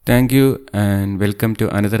Thank you and welcome to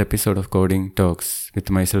another episode of Coding Talks with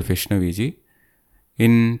myself Vishnu Viji.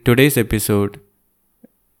 In today's episode,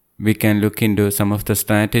 we can look into some of the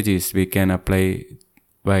strategies we can apply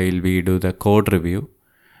while we do the code review.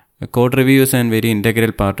 A code review is a very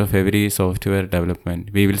integral part of every software development.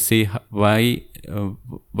 We will see why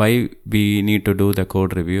we need to do the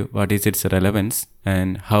code review, what is its relevance,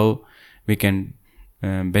 and how we can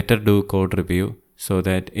better do code review so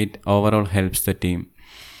that it overall helps the team.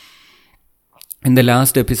 In the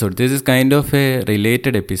last episode, this is kind of a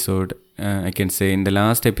related episode, I can say. In the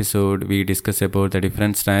last episode, we discussed about the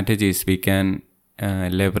different strategies we can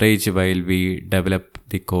leverage while we develop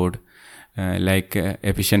the code, like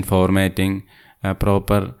efficient formatting,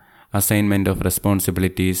 proper assignment of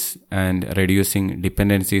responsibilities, and reducing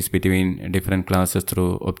dependencies between different classes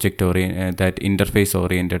through that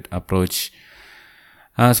interface-oriented approach,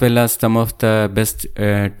 as well as some of the best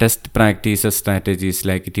test practices strategies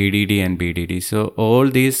like TDD and BDD. So all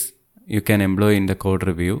these you can employ in the code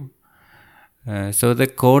review. So the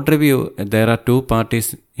code review, there are two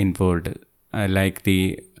parties involved, like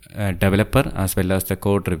the developer as well as the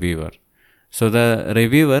code reviewer. So the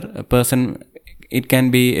reviewer person, it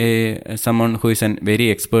can be someone who is a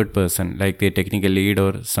very expert person, like the technical lead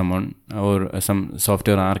or someone, or some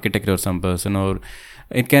software architect or some person, or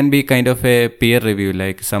it can be kind of a peer review,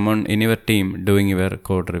 like someone in your team doing your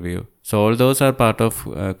code review. So all those are part of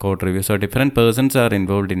code review. So different persons are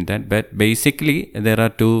involved in that. But basically, there are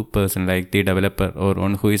two persons, like the developer or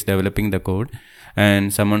one who is developing the code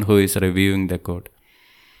and someone who is reviewing the code.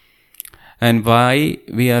 And why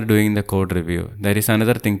we are doing the code review, there is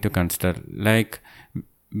another thing to consider. Like,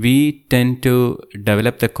 we tend to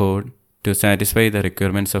develop the code to satisfy the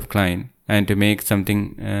requirements of client and to make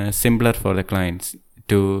something simpler for the clients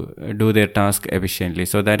to do their task efficiently.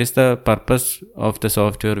 So that is the purpose of the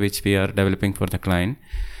software which we are developing for the client.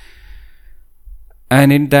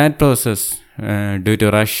 And in that process, due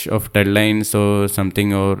to rush of deadlines or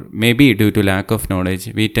something, or maybe due to lack of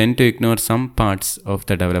knowledge, we tend to ignore some parts of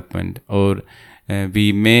the development, or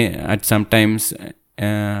we may at sometimes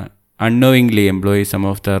unknowingly employ some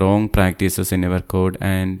of the wrong practices in our code,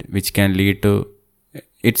 and which can lead to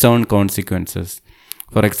its own consequences.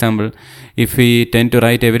 For example, if we tend to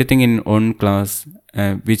write everything in one class,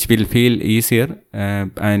 which will feel easier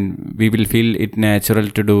and we will feel it natural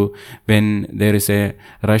to do when there is a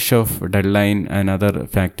rush of deadline and other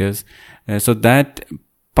factors. So that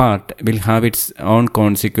part will have its own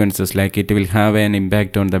consequences, like it will have an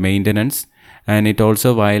impact on the maintenance, and it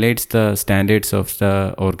also violates the standards of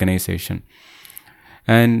the organization.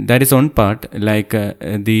 And that is one part, like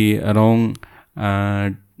the wrong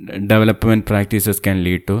development practices can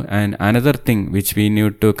lead to. And another thing which we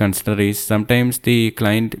need to consider is sometimes the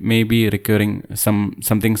client may be requiring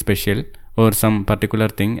something special or some particular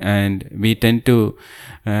thing, and we tend to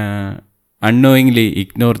unknowingly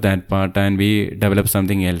ignore that part and we develop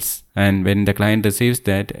something else. And when the client receives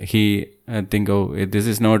that, he think, oh, this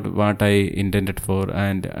is not what I intended for,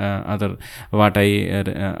 and what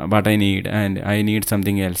I need, and I need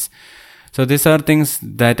something else. So these are things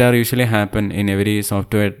that are usually happen in every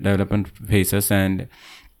software development phases, and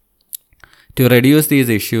to reduce these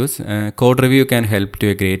issues, code review can help to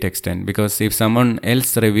a great extent, because if someone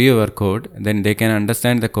else review our code, then they can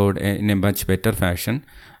understand the code in a much better fashion,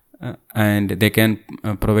 and they can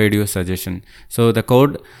provide you a suggestion. So the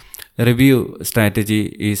code review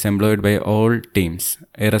strategy is employed by all teams,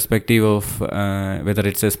 irrespective of whether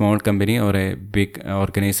it's a small company or a big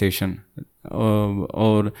organization,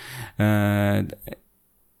 or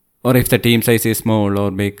if the team size is small or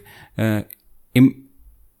big.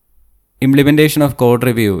 Implementation of code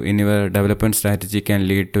review in your development strategy can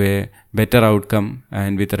lead to a better outcome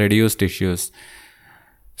and with reduced issues.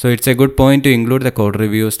 So it's a good point to include the code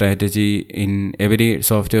review strategy in every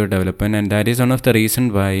software development, and that is one of the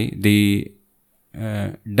reasons why the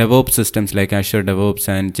DevOps systems like Azure DevOps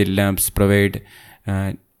and GitLab provide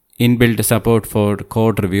inbuilt support for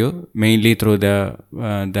code review, mainly through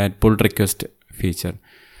that pull request feature.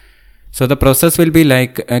 So the process will be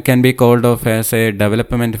like can be called off as a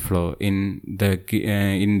development flow in the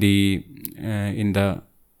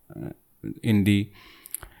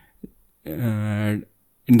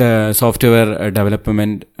software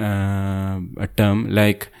development term.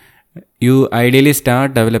 Like, you ideally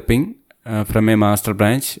start developing from a master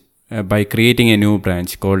branch by creating a new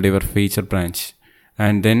branch called your feature branch.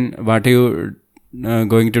 And then what you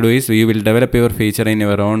going to do is you will develop your feature in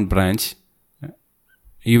your own branch.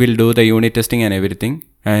 You will do the unit testing and everything,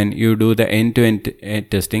 and you do the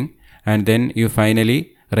end-to-end testing, and then you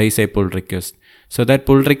finally raise a pull request. So that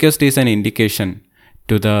pull request is an indication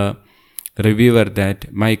to the reviewer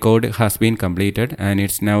that my code has been completed and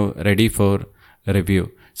it's now ready for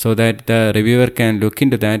review, so that the reviewer can look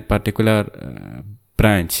into that particular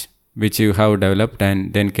branch which you have developed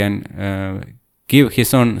and then can give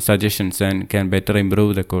his own suggestions and can better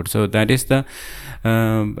improve the code. So that is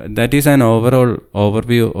an overall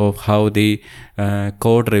overview of how the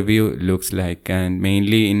code review looks like. And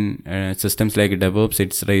mainly in systems like DevOps,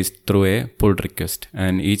 it's raised through a pull request,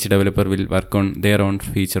 and each developer will work on their own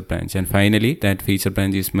feature branch, and finally that feature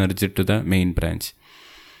branch is merged to the main branch.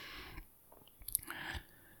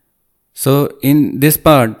 So in this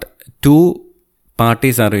part, two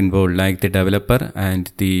parties are involved, like the developer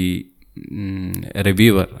and the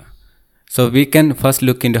reviewer. So we can first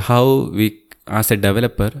look into how we, as a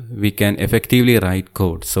developer, we can effectively write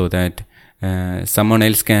code so that someone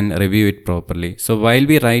else can review it properly. So while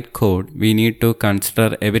we write code, we need to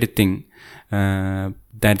consider everything that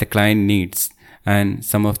the client needs, and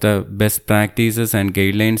some of the best practices and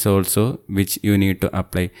guidelines also which you need to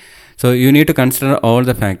apply. So you need to consider all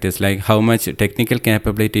the factors, like how much technical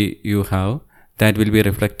capability you have, that will be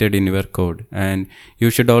reflected in your code. And you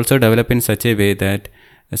should also develop in such a way that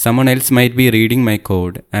someone else might be reading my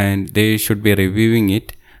code and they should be reviewing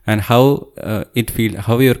it, and how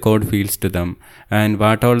how your code feels to them, and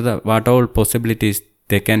what all possibilities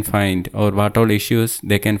they can find, or what all issues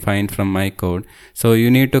they can find from my code. So you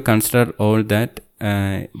need to consider all that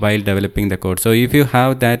while developing the code. So if you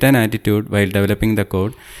have that an attitude while developing the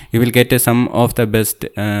code, you will get some of the best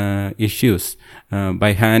issues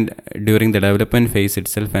by hand during the development phase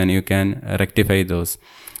itself, and you can rectify those.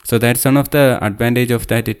 So that's one of the advantage of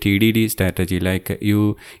that TDD strategy. Like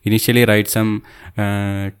you initially write some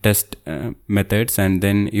test methods, and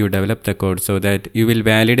then you develop the code so that you will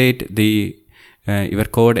validate your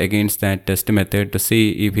code against that test method to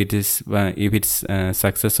see if it's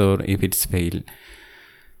success or if it's fail.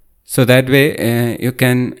 So that way you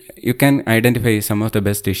can identify some of the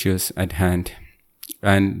best issues at hand,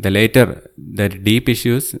 and the later that deep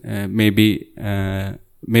issues maybe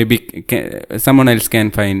someone else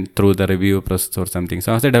can find through the review process or something.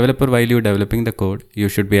 So as a developer, while you're developing the code, you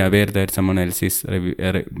should be aware that someone else is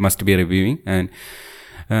must be reviewing, and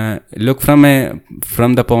look from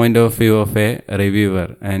the point of view of a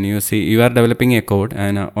reviewer. And you see, you are developing a code,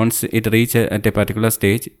 and once it reaches at a particular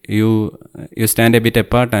stage, you stand a bit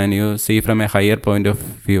apart and you see from a higher point of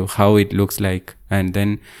view how it looks like, and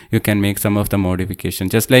then you can make some of the modification.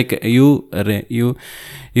 Just like you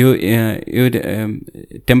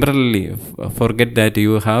temporarily forget that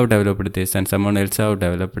you have developed this and someone else have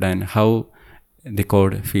developed, and how the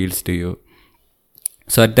code feels to you.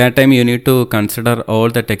 So at that time, you need to consider all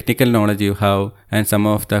the technical knowledge you have, and some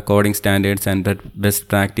of the coding standards and the best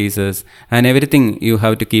practices, and everything you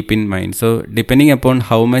have to keep in mind. So depending upon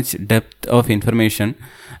how much depth of information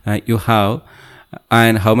you have,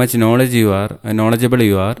 and how much knowledgeable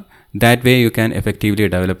you are, that way you can effectively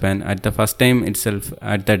develop. And at the first time itself,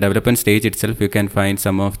 at the development stage itself, you can find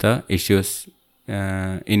some of the issues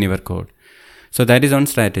in your code. So that is one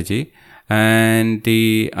strategy. And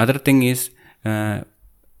the other thing is,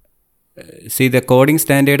 see, the coding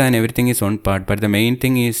standard and everything is one part, but the main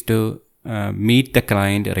thing is to meet the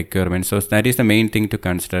client requirements. So that is the main thing to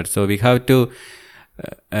consider. So we have to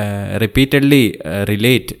repeatedly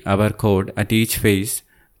relate our code at each phase,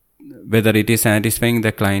 whether it is satisfying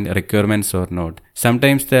the client requirements or not.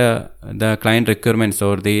 Sometimes the client requirements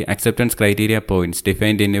or the acceptance criteria points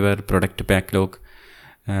defined in your product backlog.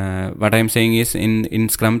 What I am saying is, in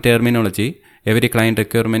Scrum terminology, every client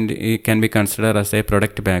requirement can be considered as a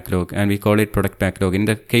product backlog, and we call it product backlog. In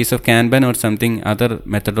the case of Kanban or something other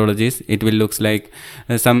methodologies, it will looks like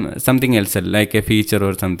something else, like a feature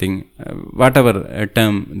or something, whatever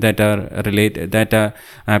term that are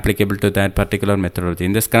applicable to that particular methodology.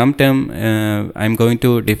 In the Scrum term, I'm going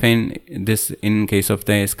to define this in case of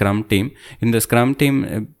the Scrum team. In the Scrum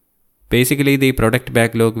team, basically, the product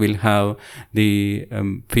backlog will have the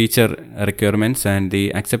feature requirements, and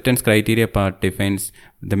the acceptance criteria part defines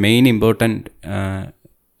the main important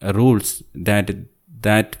rules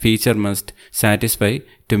that feature must satisfy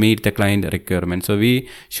to meet the client requirement. So we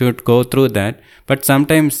should go through that. But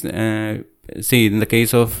sometimes, see, in the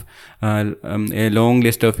case of a long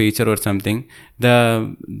list of feature or something,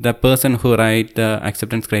 the person who write the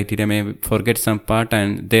acceptance criteria may forget some part,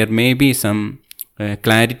 and there may be some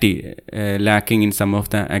clarity lacking in some of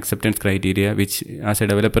the acceptance criteria, which as a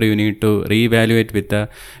developer you need to reevaluate with the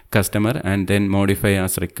customer and then modify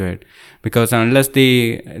as required. Because unless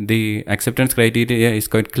the acceptance criteria is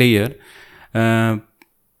quite clear,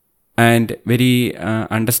 and very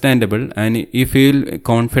understandable, and you feel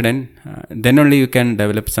confident, then only you can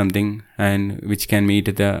develop something and which can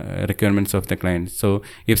meet the requirements of the client. So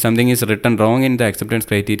if something is written wrong in the acceptance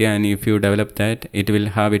criteria, and if you develop that, it will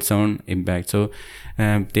have its own impact. So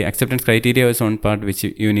the acceptance criteria is one part which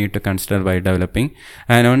you need to consider while developing,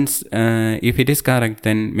 and once if it is correct,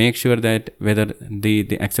 then make sure that whether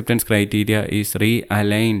the acceptance criteria is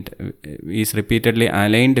is repeatedly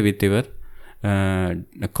aligned with your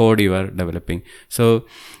code you are developing. So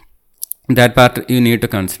that part you need to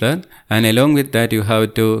consider, and along with that you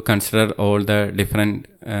have to consider all the different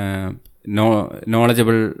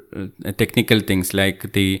knowledgeable technical things,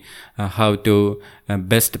 like the how to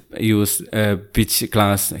best use which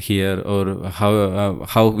class here, or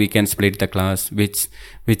how we can split the class, which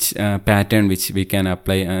pattern which we can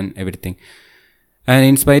apply, and everything. And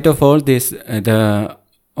in spite of all this,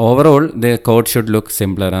 overall, the code should look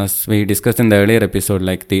simpler, as we discussed in the earlier episode,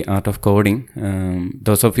 like the art of coding.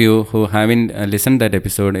 Those of you who haven't listened that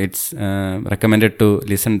episode, it's recommended to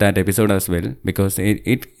listen that episode as well, because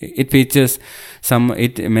it features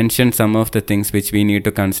it mentions some of the things which we need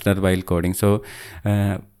to consider while coding. So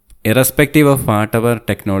irrespective of whatever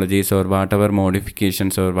technologies or whatever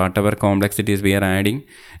modifications or whatever complexities we are adding,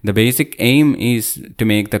 the basic aim is to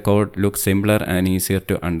make the code look simpler and easier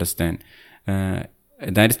to understand.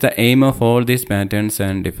 That is the aim of all these patterns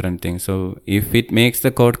and different things. So if it makes the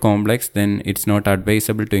code complex, then it's not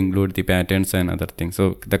advisable to include the patterns and other things.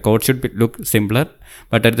 So the code should look simpler,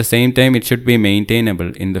 but at the same time it should be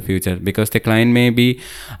maintainable in the future, because the client may be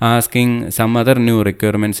asking some other new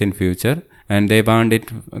requirements in future, and they want it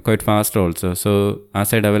quite fast also. So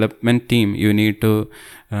as a development team, you need to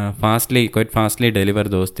quite fastly deliver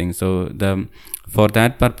those things. So for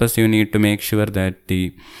that purpose, you need to make sure that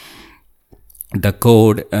the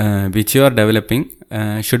code which you are developing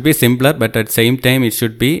should be simpler, but at the same time it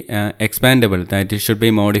should be expandable, that it should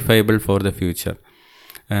be modifiable for the future.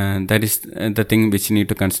 That is the thing which you need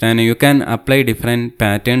to consider. And you can apply different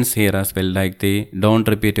patterns here as well, like the don't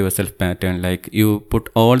repeat yourself pattern. Like you put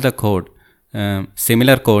all the code,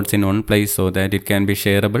 similar codes in one place, so that it can be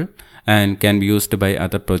shareable and can be used by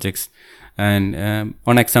other projects. And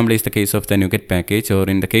one example is the case of the NuGet package, or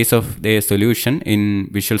in the case of the solution in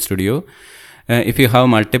Visual Studio. If you have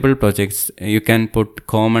multiple projects, you can put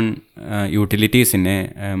common utilities in a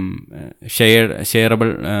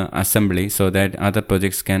shareable assembly, so that other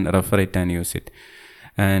projects can refer it and use it.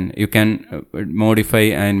 And you can modify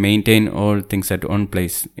and maintain all things at one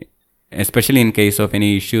place. Especially in case of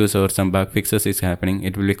any issues or some bug fixes is happening,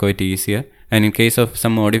 it will be quite easier. And in case of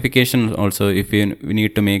some modifications also, if you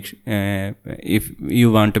need to make, if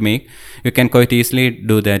you want to make, you can quite easily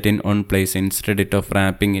do that in one place, instead of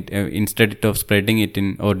wrapping it, instead of spreading it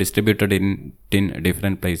in or distributed in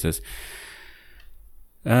different places.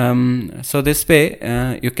 So this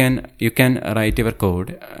way, you can write your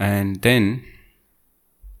code, and then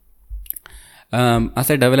as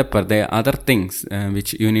a developer, the other things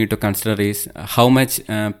which you need to consider is how much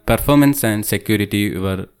performance and security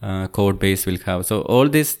your code base will have. So all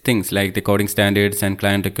these things like the coding standards and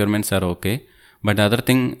client requirements are okay, but the other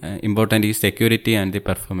thing important is security and the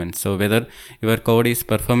performance. So whether your code is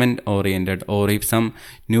performance oriented, or if some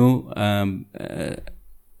new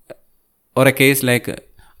or a case like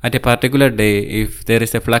at a particular day, if there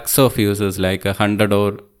is a flux of users like 100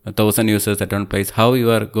 or 1,000 users at one place, how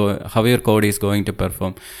your code is going to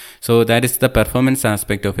perform. So that is the performance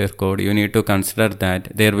aspect of your code. You need to consider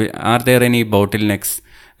that are there any bottlenecks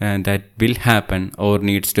that will happen or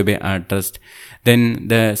needs to be addressed. Then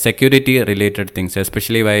the security related things,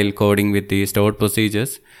 especially while coding with the stored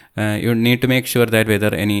procedures, you need to make sure that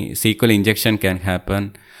whether any SQL injection can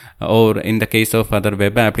happen, or in the case of other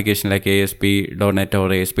web application like ASP.NET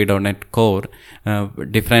or ASP.NET Core,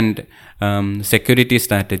 different security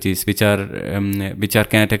strategies which are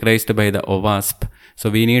categorized by the OWASP.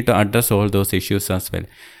 So we need to address all those issues as well.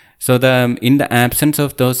 So in the absence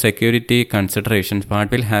of those security considerations,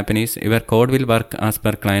 what will happen is your code will work as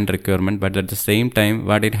per client requirement, but at the same time,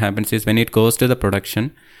 what it happens is when it goes to the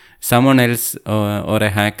production, someone else or a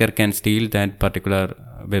hacker can steal that particular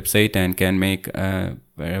website and can make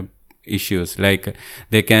issues. Like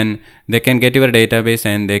they can get your database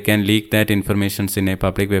and they can leak that information in a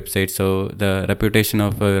public website, so the reputation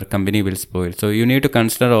of your company will spoil. So you need to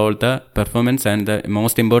consider all the performance, and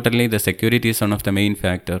most importantly the security is one of the main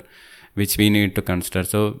factor which we need to consider.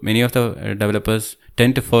 So many of the developers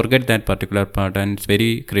tend to forget that particular part, and it's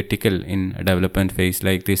very critical in development phase,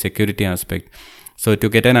 like the security aspect. So to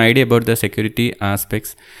get an idea about the security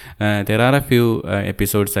aspects, there are a few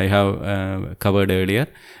episodes I have covered earlier.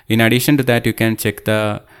 In addition to that, you can check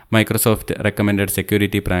Microsoft recommended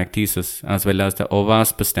security practices as well as the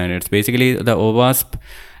OWASP standards. Basically, the OWASP,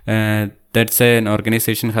 that's an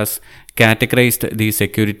organization has categorized these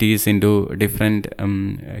securities into different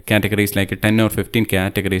categories, like 10 or 15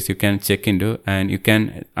 categories you can check into, and you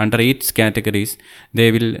can, under each categories,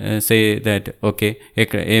 they will say that, okay, a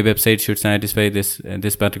website should satisfy this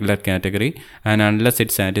particular category, and unless it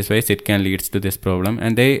satisfies, it can lead to this problem.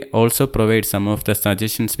 And they also provide some of the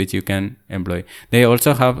suggestions which you can employ. They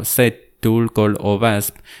also have set tool called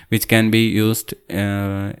OWASP, which can be used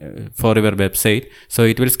for your website. So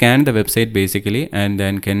it will scan the website basically, and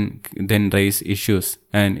then can raise issues,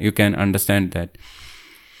 and you can understand that.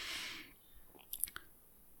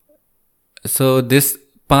 So this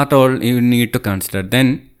part all you need to consider.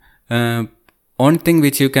 Then one thing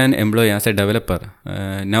which you can employ as a developer.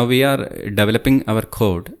 Now we are developing our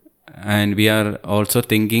code, and we are also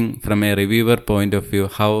thinking from a reviewer point of view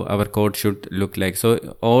how our code should look like.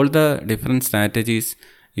 So all the different strategies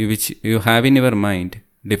which you have in your mind,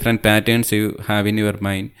 different patterns you have in your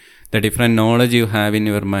mind, the different knowledge you have in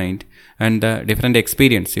your mind, and the different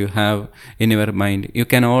experience you have in your mind, you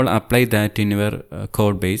can all apply that in your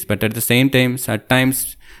code base. But at the same time, at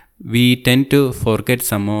times we tend to forget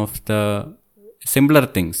some of the simpler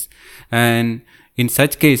things, and in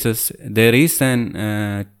such cases there is an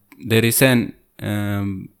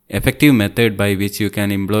effective method by which you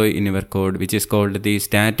can employ in your code, which is called the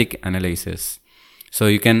static analyzers. So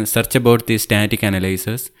you can search about the static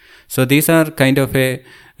analyzers. So these are kind of a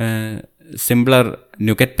simpler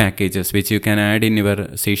NuGet packages which you can add in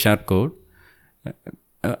your C# code.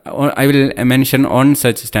 I will mention one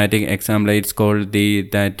such static example. It's called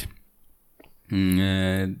that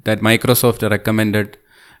Microsoft recommended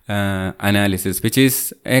analysis, which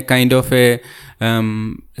is a kind of a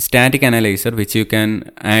static analyzer which you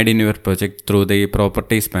can add in your project through the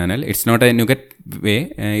properties panel. It's not a NuGet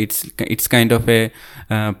way. It's kind of a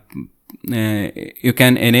you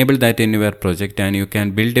can enable that in your project, and you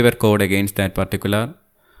can build your code against that particular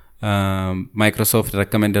Microsoft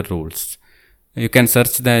recommended rules. You can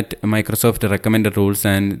search that Microsoft recommended rules,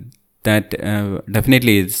 and that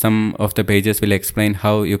definitely some of the pages will explain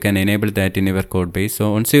how you can enable that in your code base.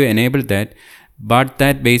 So once you enable that, what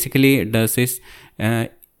that basically does is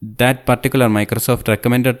that particular Microsoft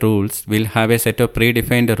recommended rules will have a set of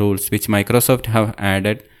predefined rules which Microsoft have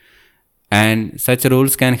added, and such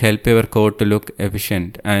rules can help your code to look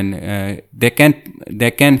efficient, and they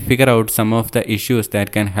can figure out some of the issues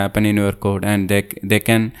that can happen in your code, and they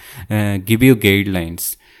can give you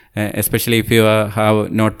guidelines, especially if you have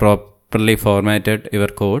not properly formatted your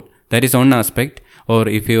code. That is one aspect. Or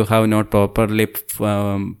if you have not properly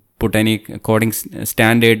put any coding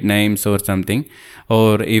standard names or something,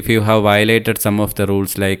 or if you have violated some of the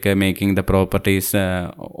rules, like making the properties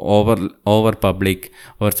over public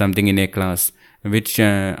or something in a class, which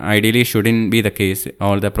ideally shouldn't be the case.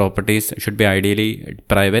 All the properties should be ideally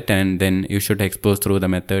private, and then you should expose through the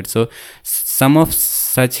method. So some of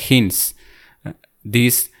such hints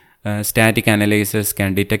these static analyzers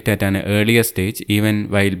can detect at an earlier stage,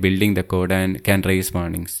 even while building the code, and can raise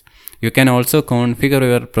warnings. You can also configure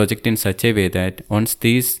your project in such a way that once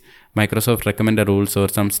these Microsoft recommended rules or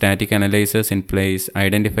some static analyzers in place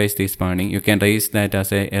identifies this warning, you can raise that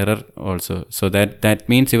as an error also. So that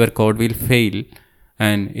means your code will fail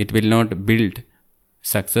and it will not build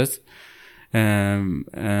success,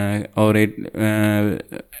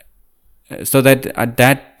 so that at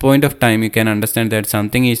that point of time you can understand that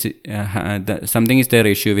something is their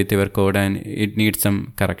issue with your code and it needs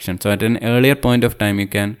some correction. So at an earlier point of time you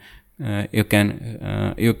can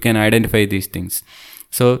identify these things.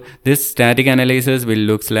 So this static analysis will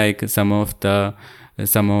looks like some of the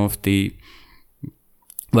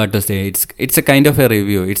what to say, it's a kind of a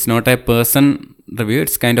review. It's not a person review,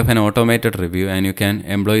 it's kind of an automated review, and you can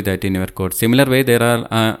employ that in your code. Similar way, there are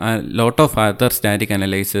a lot of other static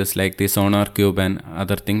analyzers like the SonarQube and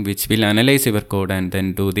other thing which will analyze your code and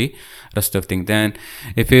then do the rest of things. Then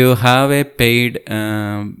if you have a paid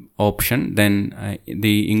option, then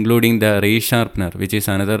including the ReSharpener, which is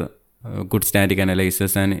another good static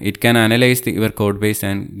analysis, and it can analyze your code base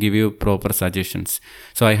and give you proper suggestions.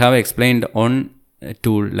 So I have explained on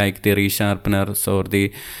tool like the ReSharpeners or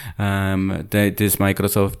this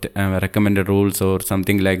Microsoft recommended rules or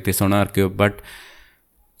something like the SonarQube. But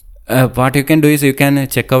what you can do is you can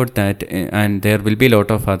check out that, and there will be a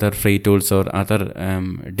lot of other free tools or other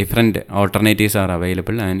different alternatives are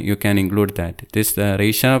available, and you can include that. This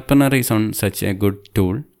ReSharpener is on such a good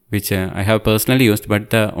tool which I have personally used, but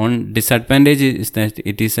the one disadvantage is that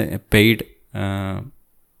it is a paid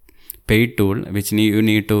paid tool which you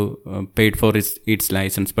need to pay for its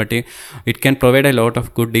license, but it can provide a lot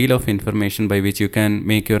of good deal of information by which you can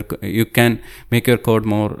make your code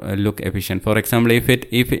more look efficient. For example, if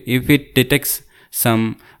it detects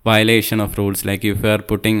some violation of rules, like if you are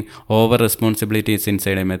putting over responsibilities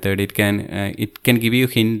inside a method, it can give you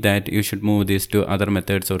hint that you should move this to other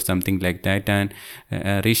methods or something like that. And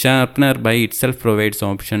ReSharpener by itself provides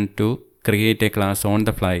option to create a class on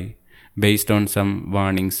the fly based on some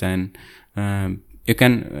warnings, and you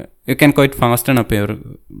can quite fasten up your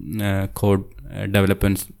code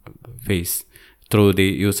development phase through the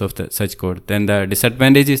use of such code. Then the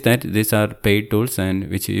disadvantage is that these are paid tools and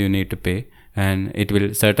which you need to pay, and it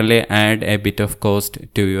will certainly add a bit of cost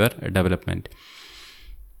to your development.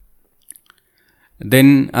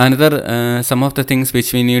 Then another some of the things which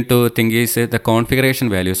we need to think is the configuration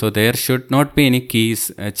value. So there should not be any keys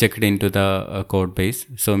checked into the code base.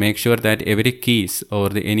 So make sure that every keys or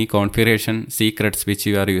any configuration secrets which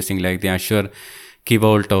you are using, like the Azure Key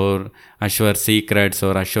Vault or Azure Secrets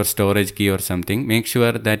or Azure Storage Key or something, make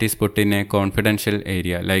sure that is put in a confidential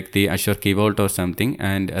area like the Azure Key Vault or something,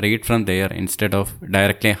 and read from there instead of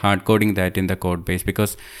directly hard coding that in the code base.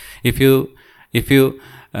 Because if you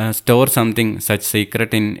store something such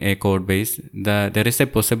secret in a code base, there is a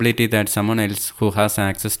possibility that someone else who has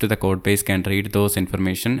access to the code base can read those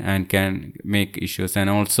information and can make issues. And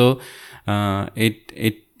also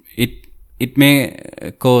it may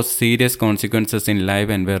cause serious consequences in live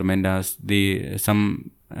environment, as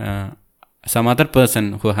some other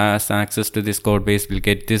person who has access to this code base will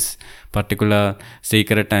get this particular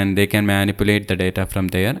secret, and they can manipulate the data from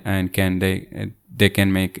there, and they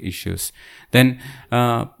can make issues. Then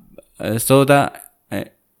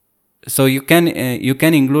so you can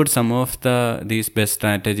include some of these best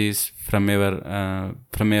strategies from your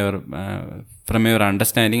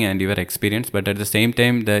understanding and your experience, but at the same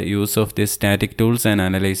time the use of these static tools and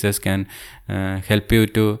analyzers can help you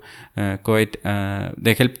to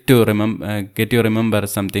they help to get you remember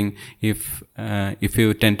something if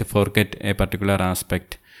you tend to forget a particular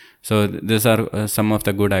aspect. So these are some of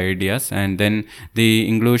the good ideas. And then the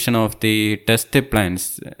inclusion of the test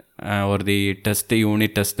plans or the test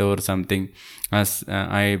unit test or something, as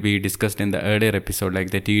we discussed in the earlier episode,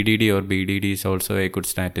 like the TDD or BDD is also a good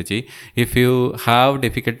strategy. If you have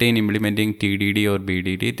difficulty in implementing TDD or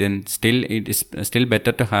BDD, then it is still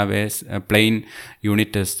better to have a plain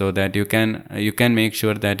unit test, so that you can make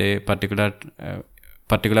sure that a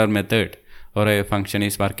particular method or a function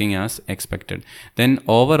is working as expected. Then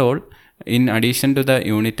overall, in addition to the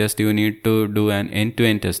unit test, you need to do an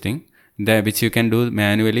end-to-end testing, which you can do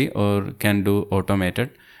manually or can do automated.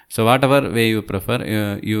 So whatever way you prefer,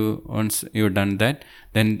 once you've done that,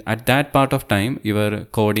 then at that part of time your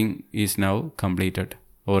coding is now completed,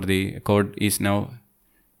 or the code is now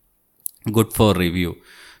good for review.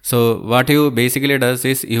 So what you basically does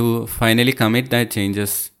is you finally commit that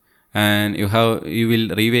changes, and you will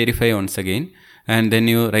re-verify once again, and then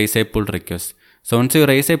you raise a pull request. So once you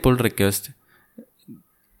raise a pull request,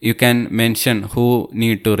 you can mention who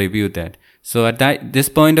need to review that. So at this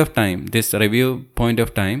review point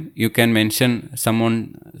of time, you can mention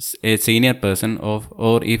someone, a senior person,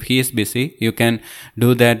 or if he is busy, you can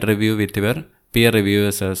do that review with your peer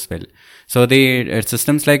reviewers as well. So the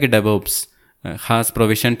systems like DevOps has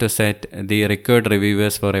provision to set the required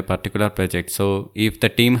reviewers for a particular project. So if the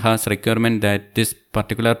team has requirement that this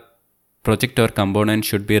particular project or component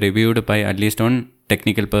should be reviewed by at least one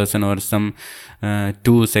technical person or some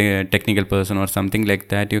technical person or something like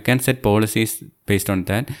that, you can set policies based on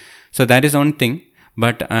that. So that is one thing.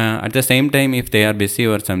 But at the same time, if they are busy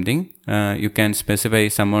or something, you can specify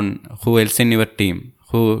someone who else in your team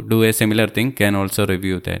who do a similar thing can also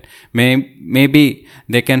review that. Maybe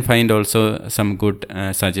they can find also some good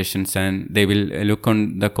suggestions, and they will look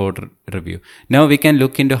on the code review. Now we can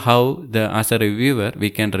look into how as a reviewer we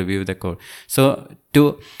can review the code. So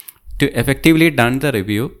to effectively done the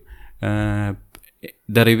review, the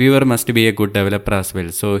reviewer must be a good developer as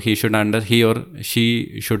well. So he or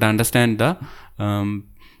she should understand the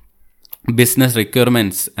business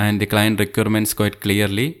requirements and the client requirements quite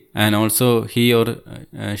clearly, and also he or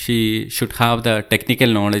she should have the technical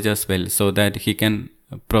knowledge as well, so that he can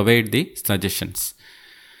provide the suggestions.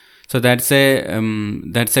 So that's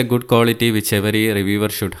a good quality which every reviewer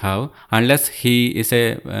should have. Unless he is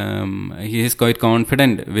quite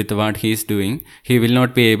confident with what he is doing, he will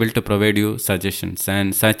not be able to provide you suggestions,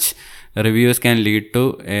 and such reviews can lead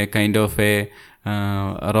to a kind of a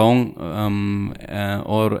wrong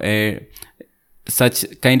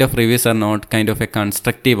such kind of reviews are not kind of a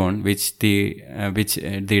constructive one, which the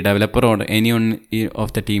developer or anyone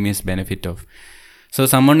of the team is benefit of. So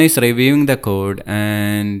someone is reviewing the code,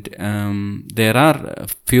 and there are a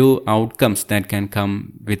few outcomes that can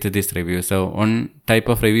come with this review. So one type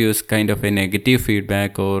of review is kind of a negative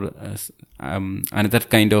feedback, or another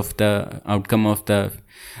kind of the outcome of the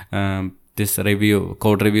this review,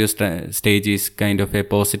 code review stage is kind of a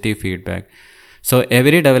positive feedback. So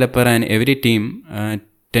every developer and every team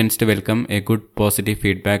tends to welcome a good positive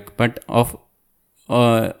feedback, but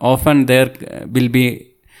often there will be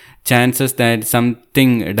chances that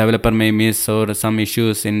something developer may miss, or some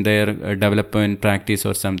issues in their development practice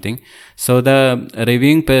or something. So the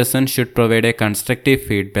reviewing person should provide a constructive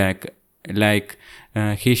feedback, like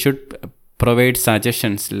he should provide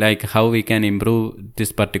suggestions like how we can improve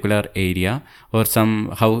this particular area, or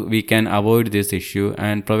how we can avoid this issue,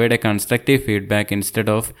 and provide a constructive feedback instead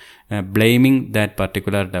of blaming that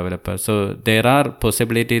particular developer. So there are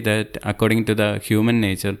possibility that according to the human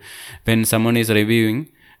nature, when someone is reviewing,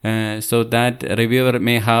 so that reviewer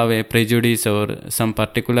may have a prejudice or some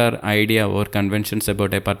particular idea or conventions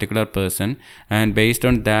about a particular person, and based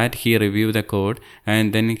on that he review the code,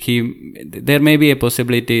 and then there may be a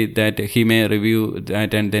possibility that he may review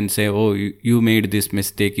that and then say, oh, you made this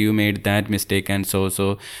mistake, you made that mistake, and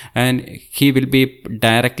so, and he will be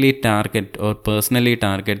directly target or personally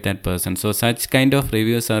target that person. So such kind of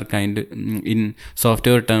reviews are in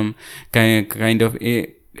software term kind of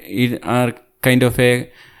a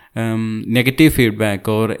negative feedback,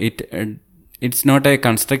 or it's not a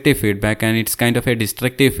constructive feedback, and it's kind of a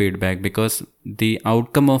destructive feedback, because the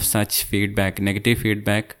outcome of such feedback, negative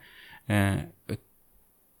feedback,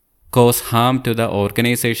 cause harm to the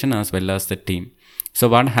organization as well as the team. So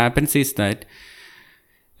what happens is that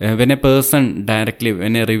when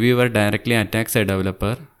a reviewer directly attacks a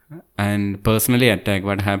developer and personally attack,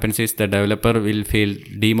 what happens is the developer will feel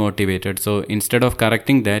demotivated. So instead of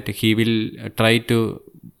correcting that, he will try to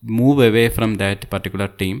move away from that particular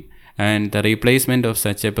team, and the replacement of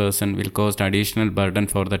such a person will cause additional burden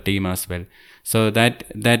for the team as well. So that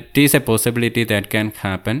is a possibility that can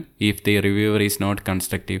happen if the reviewer is not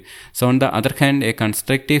constructive. So on the other hand, a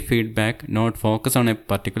constructive feedback not focus on a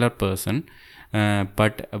particular person,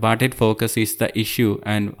 but what it focuses is the issue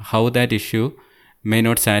and how that issue may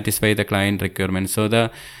not satisfy the client requirement. So the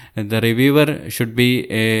reviewer should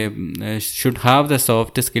have the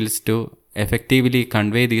soft skills to effectively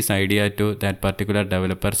convey this idea to that particular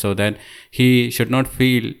developer, so that he should not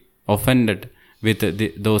feel offended with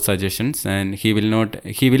those suggestions, and he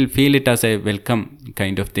will feel it as a welcome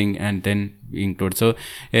kind of thing, and then include. So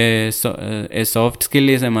a soft skill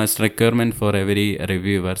is a must requirement for every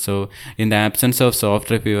reviewer. So in the absence of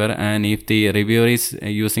soft reviewer, and if the reviewer is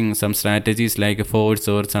using some strategies like a force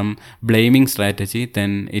or some blaming strategy,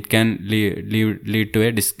 then it can lead to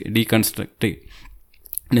a deconstructive.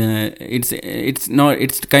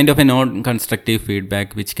 It's kind of a non-constructive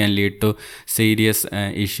feedback, which can lead to serious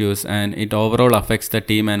issues, and it overall affects the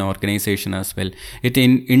team and organization as well. It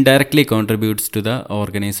indirectly contributes to the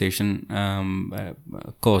organization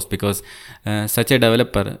cost, because such a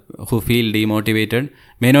developer who feel demotivated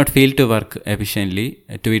may not feel to work efficiently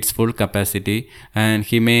to its full capacity, and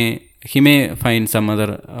he may find some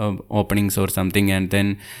other openings or something, and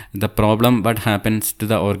then the problem what happens to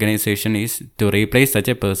the organization is, to replace such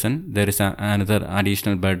a person, there is another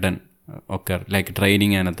additional burden occur, like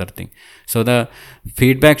training and other thing. So the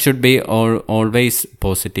feedback should be always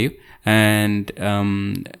positive, and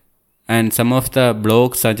some of the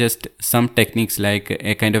blogs suggest some techniques like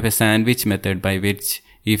a kind of a sandwich method, by which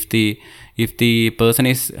if the person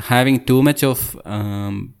is having too much of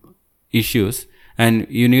issues, and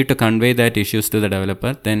you need to convey that issues to the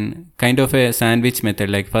developer, then kind of a sandwich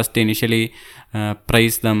method, like first initially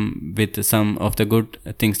praise them with some of the good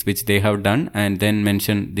things which they have done, and then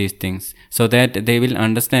mention these things, so that they will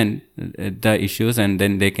understand the issues and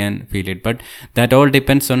then they can feel it. But that all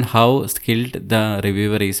depends on how skilled the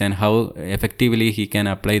reviewer is and how effectively he can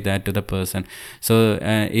apply that to the person. So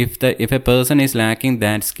if a person is lacking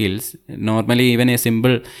that skills, normally even a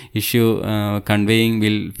simple issue conveying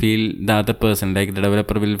will feel the other person, like the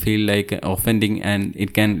developer will feel like offending, and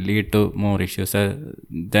it can lead to more issues.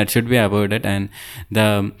 That should be avoided, and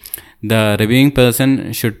the reviewing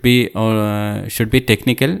person should be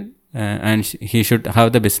technical, and he should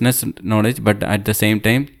have the business knowledge, but at the same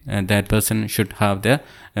time that person should have the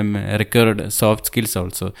required soft skills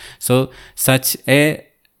also. So such a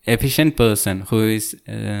efficient person who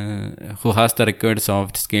has the required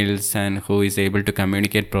soft skills and who is able to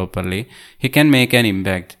communicate properly, he can make an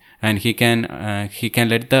impact, and he can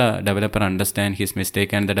let the developer understand his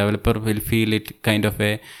mistake, and the developer will feel it kind of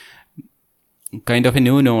a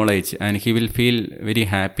new knowledge, and he will feel very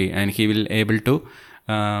happy, and he will able to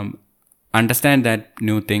understand that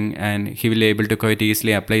new thing, and he will be able to quite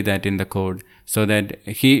easily apply that in the code, so that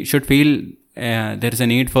he should feel there is a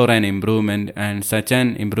need for an improvement, and such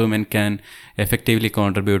an improvement can effectively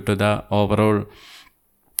contribute to the overall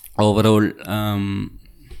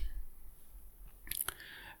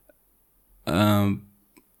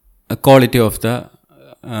quality of the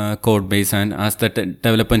code base and as the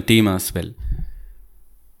development team as well.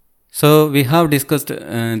 So we have discussed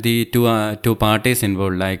the two parties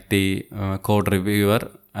involved, like the code reviewer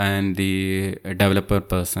and the developer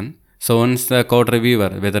person. So once the code reviewer,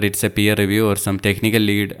 whether it's a peer review or some technical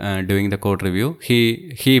lead doing the code review,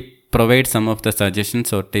 he provides some of the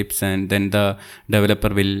suggestions or tips, and then the developer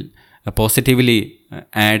will positively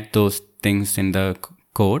add those things in the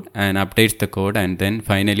code and updates the code, and then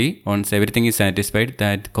finally, once everything is satisfied,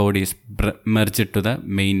 that code is merged to the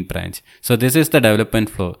main branch. So this is the development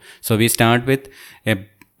flow. So we start with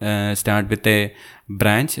a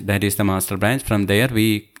branch, that is the master branch. From there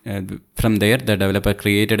the developer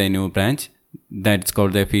created a new branch that's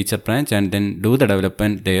called the feature branch, and then do the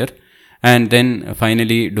development there, and then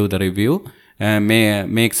finally do the review.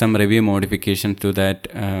 Make some review modifications to that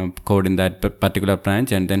code in that particular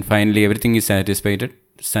branch, and then finally everything is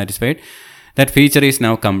satisfied. That feature is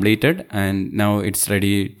now completed, and now it's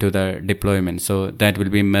ready to the deployment. So that will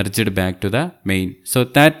be merged back to the main. So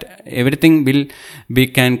that everything will be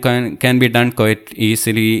can be done quite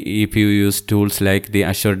easily if you use tools like the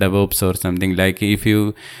Azure DevOps or something. Like if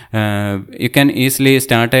you can easily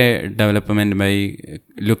start a development by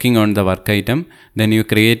looking on the work item, then you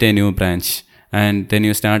create a new branch, and then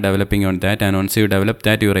you start developing on that, and once you develop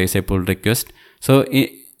that, you raise a pull request. So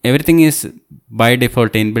everything is by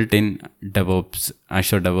default inbuilt in DevOps,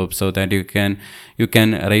 Azure DevOps, so that you can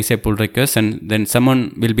raise a pull request, and then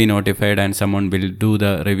someone will be notified, and someone will do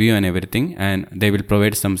the review and everything, and they will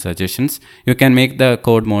provide some suggestions. You can make the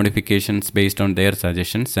code modifications based on their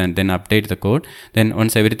suggestions, and then update the code. Then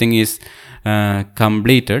once everything is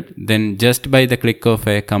completed, then just by the click of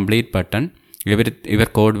a complete button, your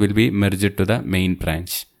code will be merged to the main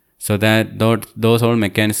branch. So that those all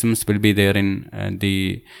mechanisms will be there in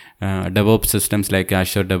the DevOps systems like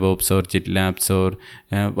Azure DevOps or GitLab or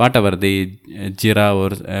whatever, the Jira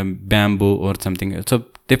or Bamboo or something. So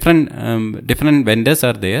different vendors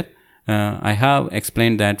are there. I have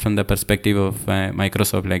explained that from the perspective of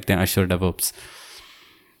Microsoft, like the Azure DevOps.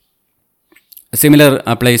 Similar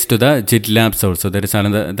applies to the GitLab also. That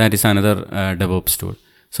is another DevOps tool.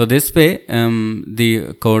 So this way,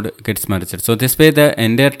 the code gets merged. So this way, the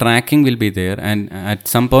entire tracking will be there. And at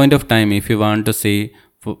some point of time, if you want to see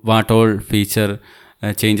what all feature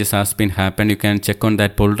changes has been happened, you can check on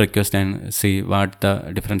that pull request and see what the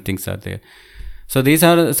different things are there. So these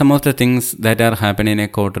are some of the things that are happening in a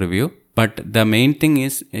code review. But the main thing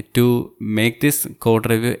is to make this code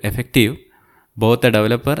review effective. Both the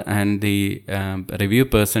developer and the review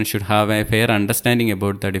person should have a fair understanding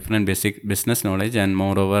about the different basic business knowledge, and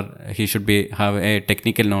moreover, he should have a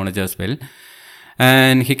technical knowledge as well.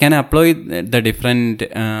 And he can apply the different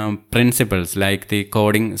principles like the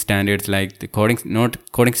coding standards, like the coding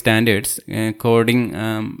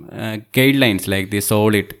guidelines like the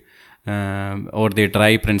SOLID. Or the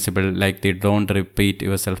DRY principle, like the don't repeat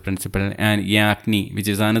yourself principle, and YACNI, which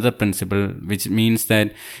is another principle, which means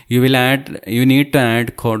that you need to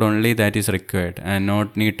add code only that is required, and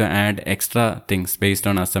not need to add extra things based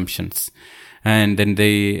on assumptions. And then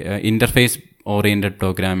the interface oriented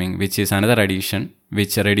programming, which is another addition,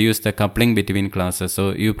 which reduces the coupling between classes. So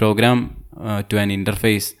you program to an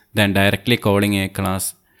interface than directly calling a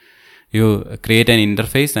class. You create an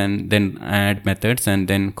interface and then add methods and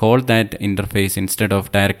then call that interface instead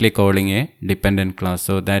of directly calling a dependent class.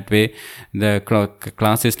 So that way the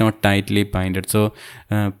class is not tightly binded. So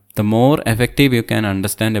the more effective you can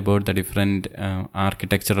understand about the different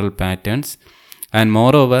architectural patterns, and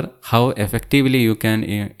moreover how effectively you can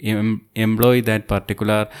employ that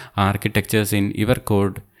particular architectures in your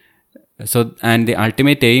code. So, and the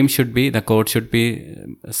ultimate aim should be, the code should be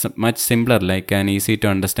much simpler, like an easy to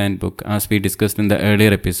understand book, as we discussed in the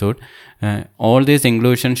earlier episode. All these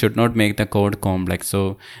inclusion should not make the code complex.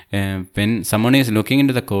 So, when someone is looking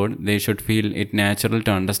into the code, they should feel it natural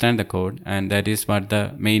to understand the code, and that is what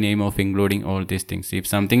the main aim of including all these things. If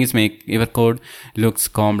something is your code looks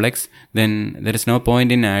complex, then there is no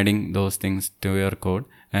point in adding those things to your code.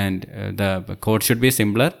 And the code should be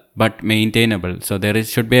simpler but maintainable. So there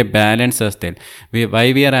should be a balance as well.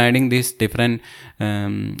 Why we are adding these different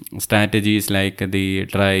strategies like the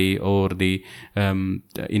DRY or the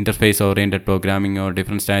interface oriented programming or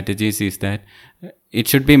different strategies is that it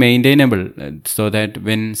should be maintainable, so that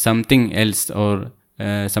when something else or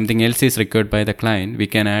something else is required by the client, we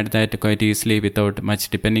can add that quite easily without much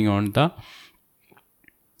depending on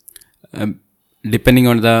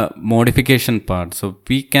the modification part. So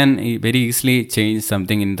we can very easily change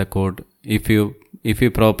something in the code if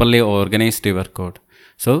you properly organized your code.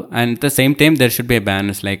 So, and at the same time, there should be a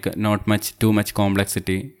balance, like not too much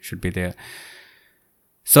complexity should be there.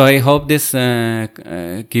 So I hope this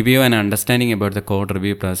give you an understanding about the code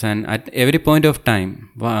review process. And at every point of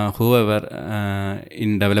time, whoever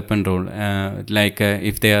in development role,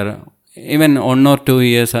 if they are even 1 or 2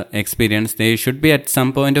 years experience, they should be at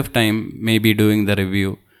some point of time maybe doing the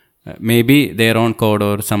review. Maybe their own code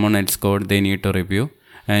or someone else's code they need to review.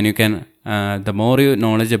 And you can, the more you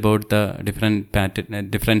knowledge about the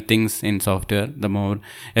different things in software, the more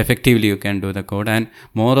effectively you can do the code. And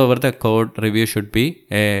moreover, the code review should be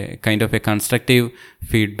a kind of a constructive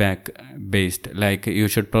feedback based. Like you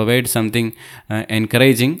should provide something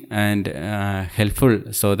encouraging and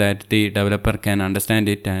helpful so that the developer can understand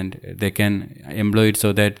it and they can employ it,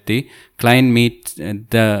 so that the client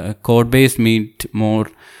the code base meet more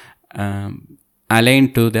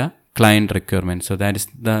aligned to the client requirement. So that is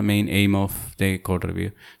the main aim of the code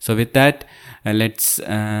review. So with that, let's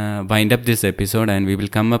wind up this episode, and we will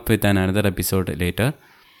come up with another episode later.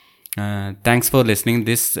 Thanks for listening.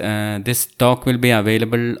 This talk will be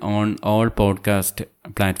available on all podcast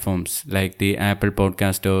platforms like the Apple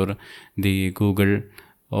Podcast or the Google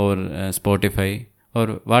or Spotify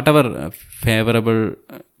or whatever favorable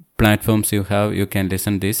platforms you have. You can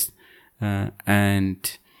listen this,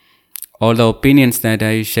 and all the opinions that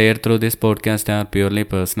I share through this podcast are purely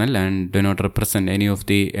personal and do not represent any of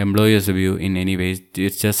the employer's view in any way.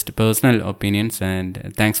 It's just personal opinions.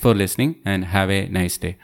 And thanks for listening, and have a nice day.